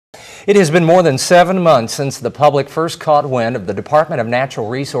It has been more than 7 months since the public first caught wind of the Department of Natural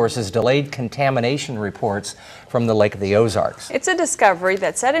Resources delayed contamination reports from the Lake of the Ozarks. It's a discovery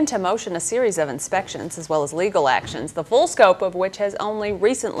that set into motion a series of inspections as well as legal actions, the full scope of which has only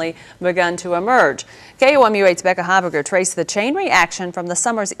recently begun to emerge. KOMU8's Becca Habegger traced the chain reaction from the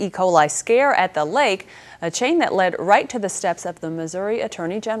summer's E. coli scare at the lake, a chain that led right to the steps of the Missouri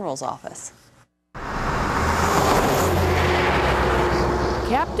Attorney General's office.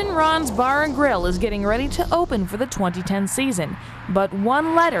 Captain Ron's Bar and Grill is getting ready to open for the 2010 season, but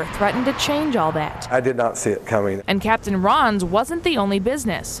one letter threatened to change all that. I did not see it coming. And Captain Ron's wasn't the only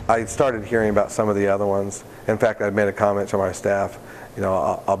business. I started hearing about some of the other ones. In fact, I made a comment to my staff,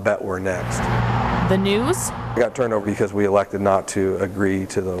 I'll bet we're next. The news? I got turned over because we elected not to agree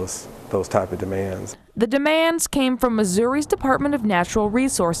to those type of demands. The demands came from Missouri's Department of Natural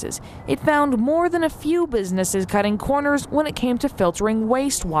Resources. It found more than a few businesses cutting corners when it came to filtering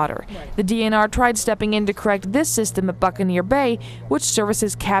wastewater. The DNR tried stepping in to correct this system at Buccaneer Bay, which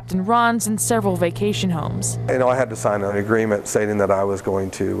services Captain Ron's and several vacation homes. I had to sign an agreement stating that I was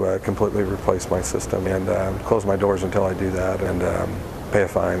going to completely replace my system and close my doors until I do that and pay a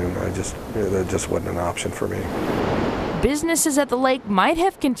fine, and that just wasn't an option for me. Businesses at the lake might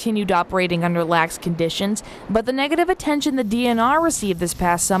have continued operating under lax conditions, but the negative attention the DNR received this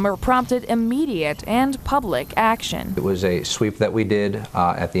past summer prompted immediate and public action. It was a sweep that we did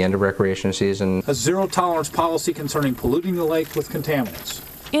at the end of recreation season. A zero-tolerance policy concerning polluting the lake with contaminants.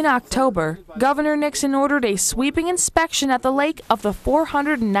 In October, Governor Nixon ordered a sweeping inspection at the lake of the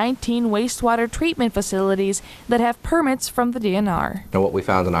 419 wastewater treatment facilities that have permits from the DNR. Now, what we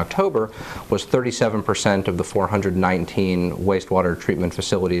found in October was 37% of the 419 wastewater treatment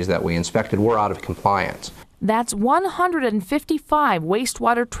facilities that we inspected were out of compliance. That's 155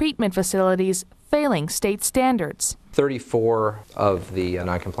 wastewater treatment facilities failing state standards. 34 of the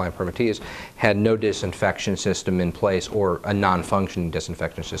non-compliant permittees had no disinfection system in place or a non-functioning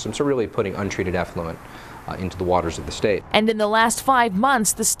disinfection system, so really putting untreated effluent into the waters of the state. And in the last 5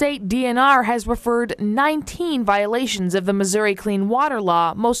 months, the state DNR has referred 19 violations of the Missouri Clean Water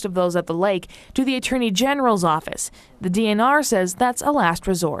Law, most of those at the lake, to the Attorney General's office. The DNR says that's a last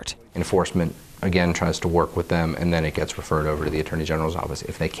resort. Enforcement again tries to work with them, and then it gets referred over to the Attorney General's office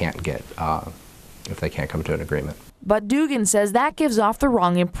if they can't come to an agreement. But Dugan says that gives off the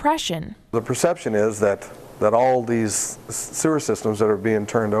wrong impression. The perception is that all these sewer systems that are being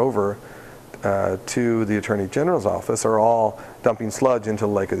turned over to the Attorney General's office are all dumping sludge into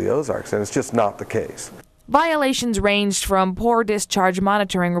the Lake of the Ozarks, and it's just not the case. Violations ranged from poor discharge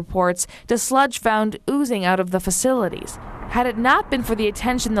monitoring reports to sludge found oozing out of the facilities. Had it not been for the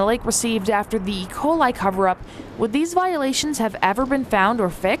attention the lake received after the E. coli cover-up, would these violations have ever been found or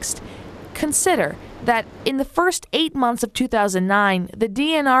fixed? Consider that in the first 8 months of 2009, the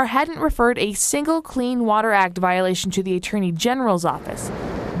DNR hadn't referred a single Clean Water Act violation to the Attorney General's office.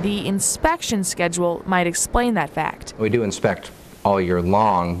 The inspection schedule might explain that fact. We do inspect all year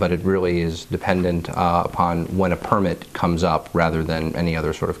long, but it really is dependent upon when a permit comes up rather than any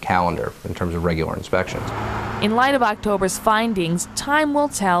other sort of calendar in terms of regular inspections. In light of October's findings, time will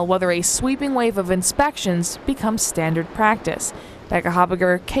tell whether a sweeping wave of inspections becomes standard practice. Becca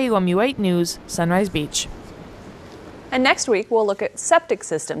Habegger, KOMU8 News, Sunrise Beach. And next week, we'll look at septic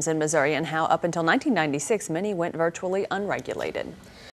systems in Missouri and how up until 1996, many went virtually unregulated.